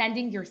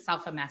sending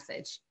yourself a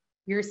message.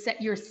 You're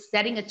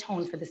setting a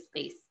tone for the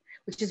space,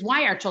 which is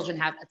why our children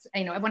have,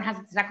 everyone has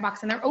a tzedakah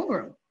box in their own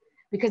room,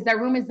 because their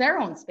room is their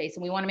own space.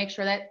 And we want to make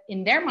sure that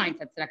in their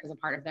mindset, tzedakah is a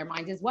part of their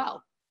mind as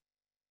well.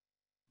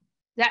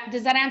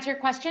 Does that answer your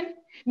question?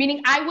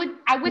 Meaning I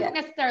wouldn't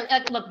necessarily,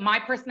 look, my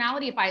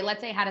personality, if let's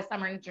say I had a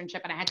summer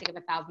internship and I had to give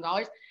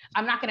 $1,000,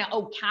 I'm not going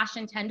to, cash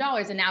in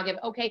 $10 and now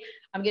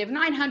I'm giving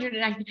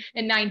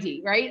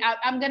 $990, right?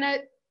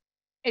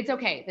 It's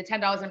okay. The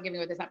 $10 I'm giving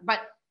with this,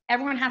 but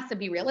everyone has to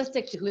be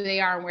realistic to who they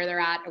are and where they're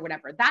at or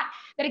whatever. That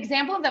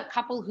example of the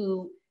couple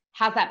who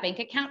has that bank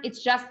account,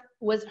 it's just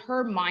was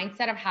her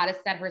mindset of how to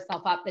set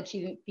herself up that she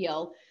didn't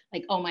feel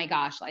like, oh my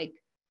gosh, like,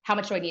 how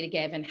much do I need to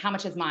give and how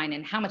much is mine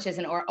and how much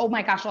isn't, or, oh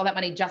my gosh, all that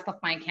money just left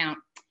my account.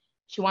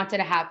 She wanted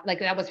to have,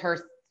 that was her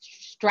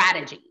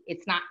strategy.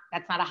 That's not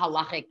a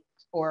halachic,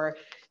 or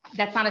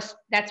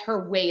that's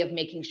her way of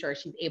making sure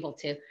she's able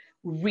to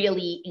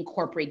really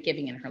incorporate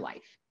giving in her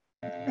life.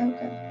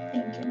 Okay,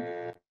 thank you.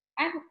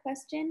 I have a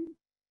question.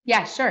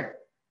 Yeah, sure.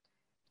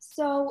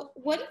 So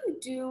what do you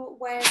do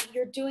when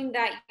you're doing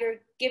that? You're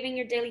giving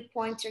your daily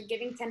points, you're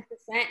giving 10%,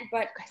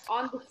 but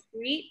on the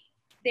street,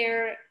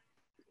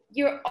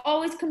 you're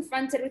always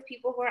confronted with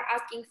people who are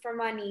asking for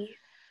money.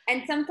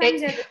 And sometimes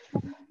they're the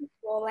same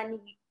people, and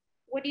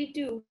what do you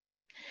do?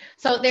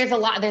 So there's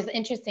an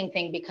interesting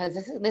thing, because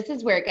this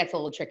is where it gets a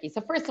little tricky.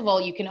 So first of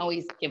all, you can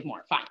always give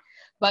more, fine.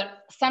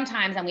 But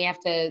sometimes, and we have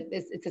to,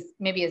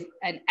 maybe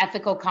an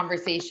ethical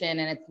conversation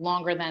and it's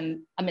longer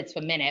than a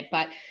mitzvah minute,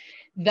 but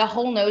the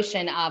whole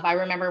notion of, I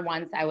remember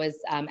once I was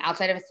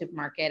outside of a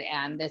supermarket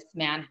and this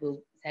man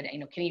who said,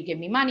 can you give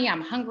me money?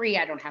 I'm hungry,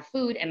 I don't have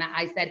food. And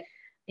I said,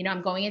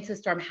 I'm going into the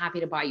store, I'm happy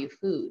to buy you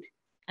food.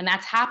 And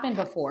that's happened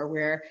before,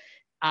 where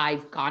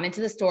I've gone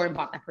into the store and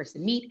bought that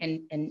person meat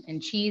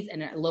and cheese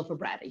and a loaf of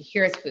bread.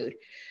 Here's food.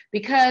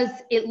 Because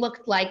it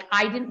looked like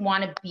I didn't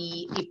want to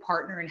be a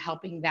partner in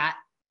helping that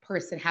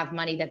person have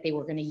money that they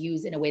were going to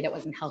use in a way that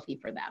wasn't healthy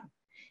for them.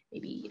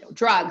 Maybe,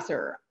 drugs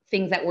or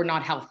things that were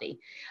not healthy.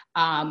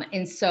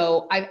 And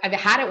so I've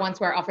had it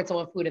once where I offered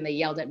someone food and they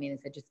yelled at me and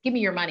said, just give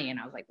me your money. And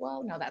I was like,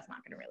 well, no, that's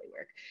not going to really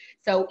work.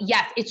 So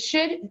yes,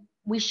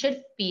 we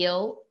should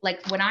feel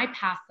like when I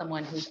pass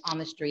someone who's on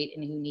the street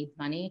and who needs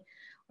money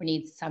or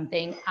needs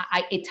something,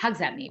 it tugs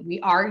at me. We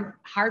are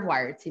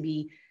hardwired to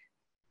be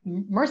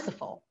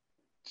merciful.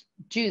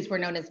 Jews, we're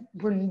known as,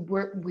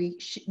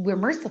 we're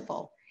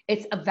merciful.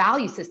 It's a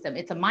value system.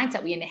 It's a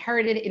mindset we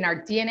inherited in our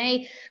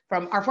DNA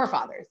from our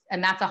forefathers.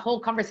 And that's a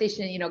whole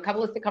conversation,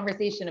 Kabbalistic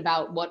conversation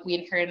about what we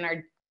inherit in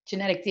our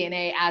genetic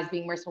DNA as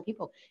being merciful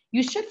people.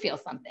 You should feel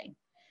something.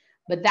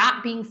 But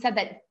that being said,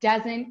 that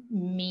doesn't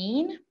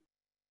mean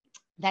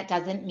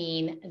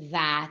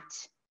that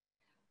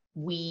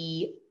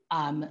we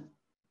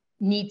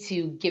need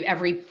to give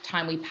every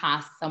time we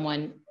pass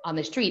someone on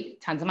the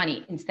street tons of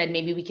money. Instead,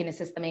 maybe we can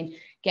assist them in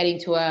getting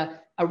to a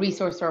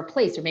resource or a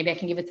place, or maybe I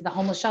can give it to the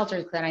homeless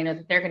shelters because I know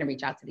that they're going to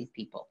reach out to these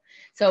people.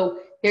 So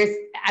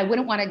I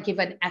wouldn't want to give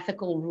an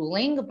ethical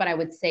ruling, but I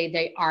would say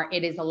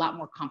it is a lot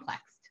more complex.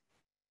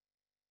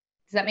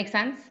 Does that make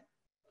sense?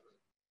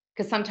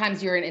 Because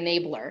sometimes you're an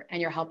enabler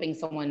and you're helping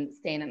someone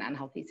stay in an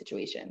unhealthy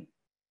situation.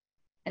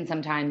 And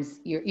sometimes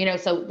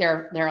so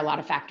there are a lot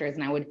of factors,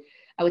 and I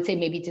would say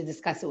maybe to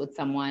discuss it with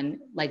someone,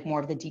 like more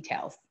of the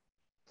details.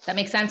 Does that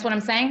make sense what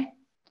I'm saying?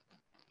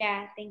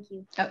 Yeah, thank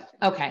you. Oh,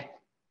 okay.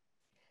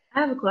 I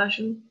have a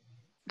question.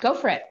 Go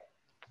for it.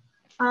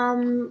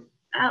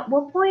 At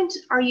what point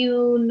are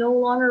you no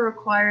longer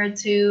required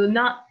to,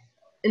 not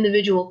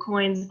individual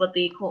coins, but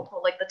the quote,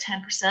 like the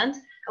 10%? At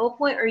what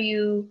point are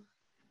you,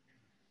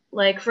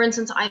 like, for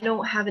instance, I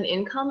don't have an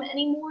income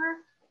anymore.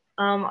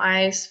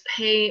 I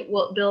pay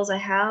what bills I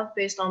have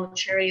based on the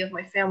charity of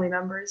my family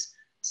members.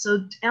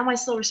 So am I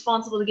still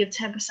responsible to give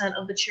 10%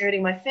 of the charity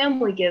my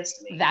family gives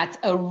to me? That's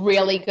a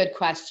really good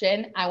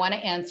question. I want to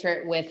answer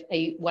it with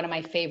one of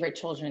my favorite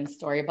children's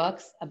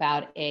storybooks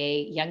about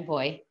a young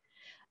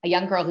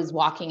girl who's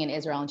walking in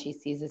Israel, and she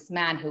sees this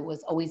man who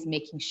was always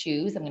making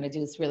shoes. I'm going to do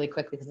this really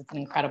quickly because it's an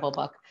incredible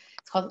book.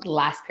 It's called The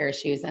Last Pair of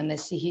Shoes. And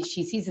she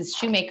sees this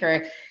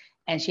shoemaker,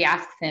 and she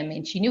asks him,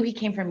 and she knew he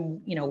came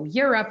from,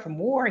 Europe, from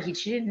war. She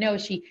didn't know.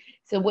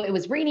 So when it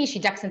was rainy, she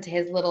ducks into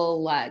his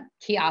little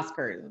kiosk,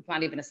 or it's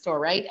not even a store,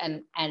 right?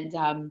 And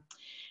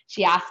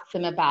she asks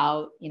him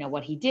about,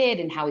 what he did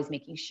and how he's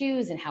making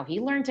shoes and how he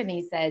learned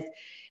it.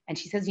 And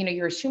she says,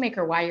 you're a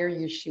shoemaker. Why are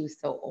your shoes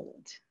so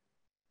old?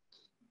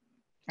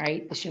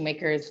 Right? The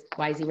shoemaker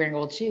why is he wearing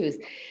old shoes?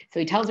 So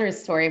he tells her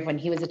his story of when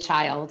he was a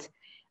child.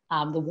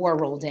 The war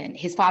rolled in.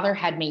 His father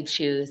had made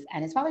shoes,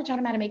 and his father taught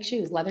him how to make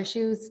shoes, leather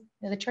shoes,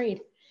 the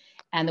trade.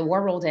 And the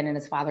war rolled in, and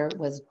his father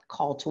was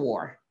called to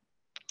war,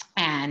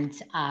 and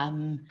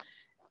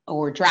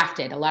or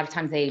drafted. A lot of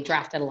times they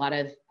drafted a lot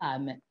of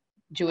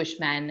Jewish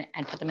men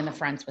and put them in the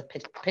fronts with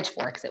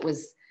pitchforks. It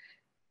was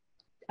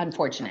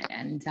unfortunate,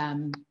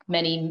 and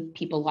many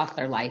people lost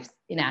their lives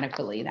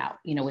inadequately,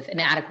 with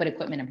inadequate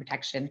equipment and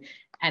protection,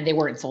 and they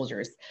weren't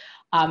soldiers.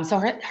 So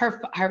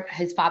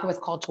his father was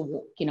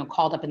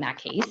called up in that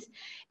case,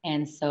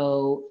 and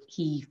so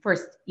he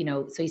first,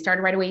 so he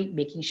started right away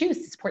making shoes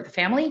to support the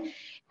family.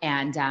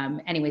 And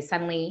anyway,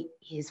 suddenly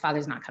his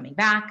father's not coming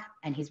back,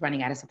 and he's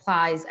running out of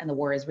supplies, and the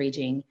war is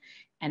raging,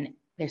 and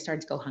they're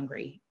starting to go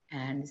hungry.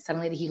 And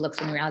suddenly he looks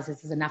and realizes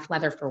this is enough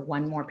leather for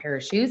one more pair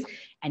of shoes,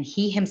 and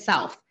he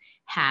himself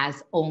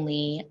has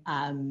only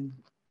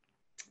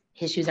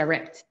his shoes are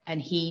ripped, and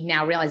he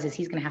now realizes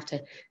he's going to have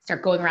to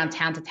start going around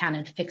town to town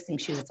and fixing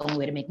shoes. It's the only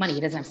way to make money.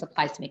 He doesn't have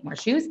supplies to make more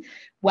shoes.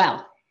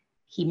 Well,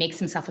 he makes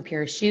himself a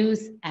pair of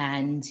shoes,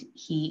 and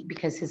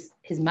because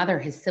his mother,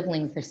 his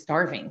siblings, they're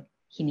starving.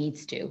 He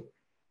needs to,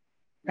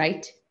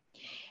 right?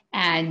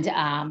 And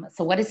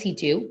so what does he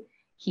do?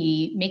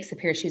 He makes a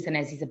pair of shoes, and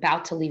as he's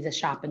about to leave the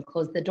shop and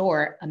close the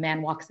door, a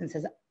man walks in and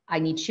says, I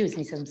need shoes. And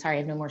he says, I'm sorry, I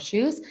have no more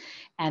shoes.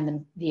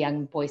 And the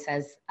young boy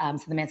says, so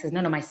the man says,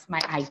 no,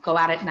 I go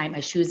out at night, my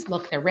shoes,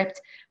 look, they're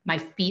ripped. My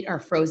feet are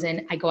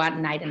frozen. I go out at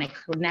night and I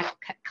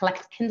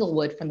collect kindle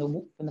wood from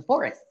the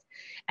forest.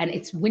 And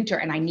it's winter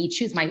and I need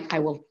shoes. I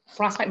will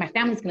frostbite. My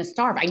family's going to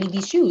starve. I need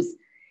these shoes.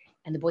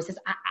 And the boy says,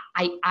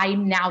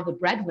 I'm now the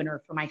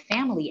breadwinner for my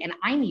family, and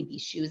I need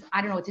these shoes. I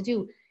don't know what to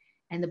do.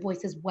 And the boy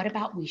says, what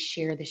about we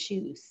share the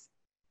shoes?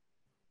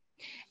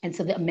 And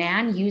so the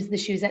man used the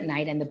shoes at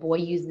night, and the boy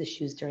used the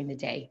shoes during the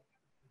day.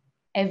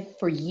 And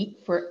for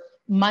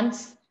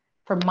months,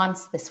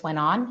 this went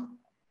on.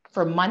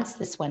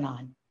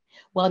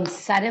 Well, and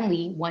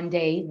suddenly one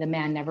day the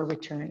man never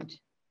returned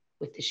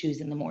with the shoes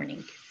in the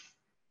morning.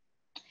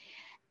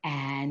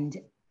 And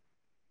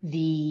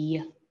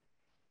the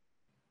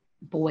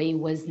boy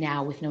was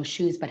now with no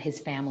shoes, but his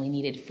family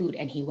needed food,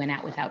 and he went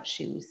out without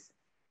shoes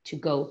to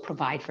go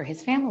provide for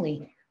his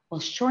family.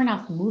 Well, sure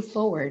enough, move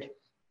forward,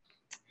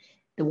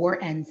 the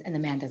war ends and the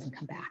man doesn't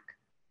come back.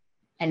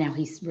 And now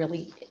he's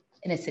really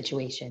in a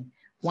situation.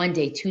 1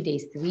 day, 2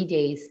 days, 3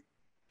 days,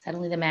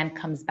 suddenly the man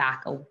comes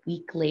back a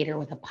week later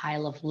with a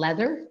pile of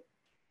leather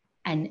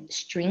and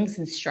strings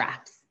and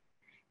straps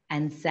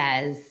and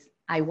says,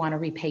 I want to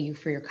repay you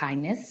for your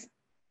kindness.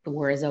 The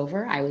war is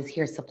over. I was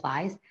here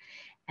supplies.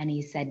 And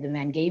he said, the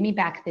man gave me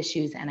back the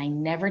shoes, and I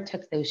never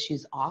took those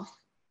shoes off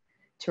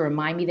to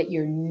remind me that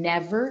you're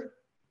never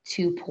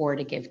too poor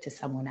to give to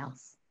someone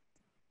else.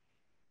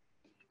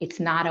 It's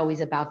not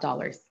always about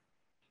dollars.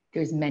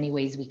 There's many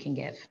ways we can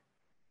give.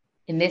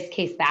 In this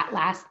case, that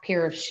last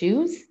pair of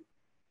shoes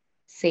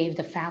saved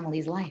a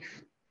family's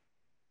life.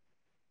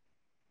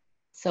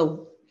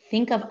 So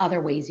think of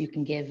other ways you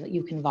can give.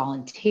 You can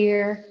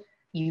volunteer,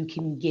 you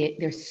can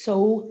there's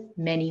so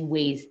many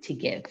ways to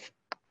give.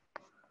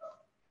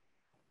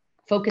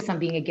 Focus on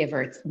being a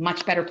giver. It's a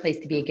much better place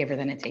to be a giver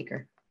than a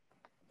taker.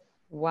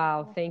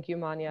 Wow, thank you,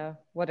 Manya.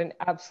 What an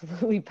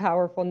absolutely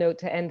powerful note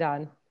to end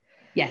on.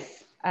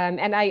 Yes.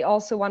 And I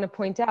also want to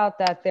point out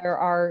that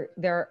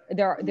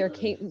there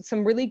came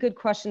some really good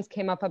questions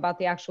came up about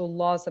the actual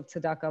laws of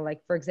tzedakah.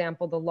 Like, for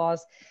example, the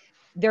laws,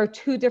 there are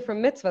two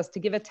different mitzvahs. To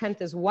give a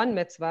tenth is one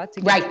mitzvah. To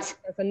give a tenth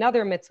is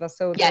another mitzvah.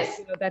 So yes,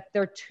 that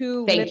there are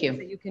two mitzvahs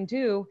that you can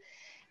do.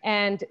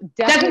 And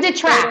doesn't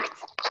detract.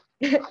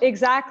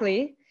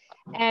 Exactly.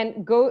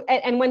 And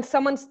when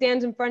someone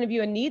stands in front of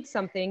you and needs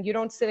something, you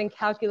don't sit and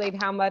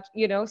calculate how much,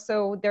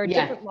 so there are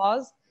different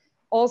laws.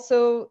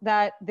 Also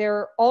that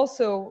there's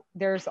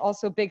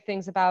also big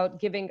things about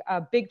giving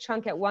a big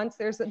chunk at once.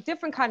 There's a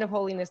different kind of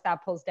holiness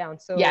that pulls down.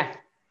 So Yeah.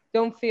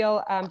 don't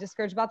feel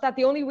discouraged about that.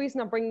 The only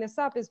reason I'm bringing this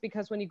up is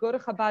because when you go to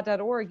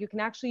Chabad.org, you can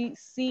actually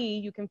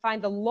you can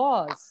find the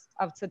laws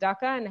of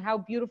tzedakah, and how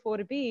beautiful would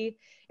it be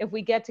if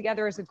we get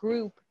together as a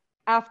group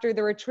after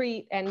the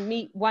retreat and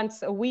meet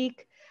once a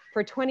week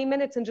for 20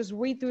 minutes and just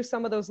read through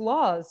some of those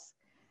laws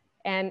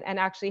and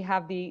actually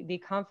have the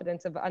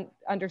confidence of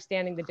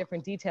understanding the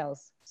different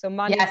details. So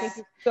Manya, Yes. thank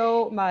you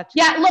so much.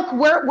 Yeah, look,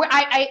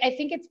 I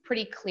think it's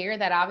pretty clear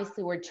that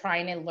obviously we're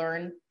trying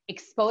to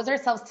expose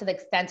ourselves to the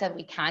extent that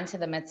we can to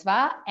the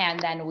mitzvah. And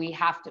then we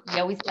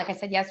always, like I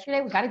said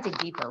yesterday, we got to dig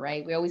deeper,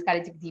 right? We always got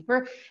to dig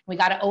deeper. We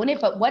got to own it.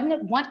 But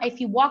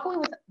if you walk away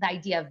with the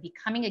idea of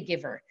becoming a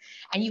giver,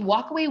 and you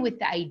walk away with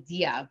the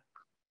idea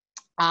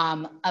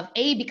of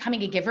A,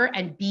 becoming a giver,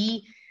 and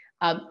B,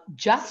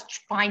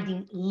 just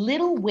finding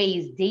little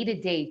ways day to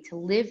day to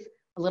live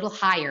a little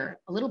higher,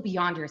 a little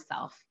beyond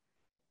yourself,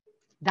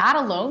 that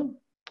alone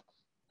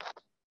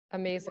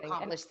Amazing. will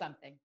accomplish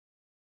something.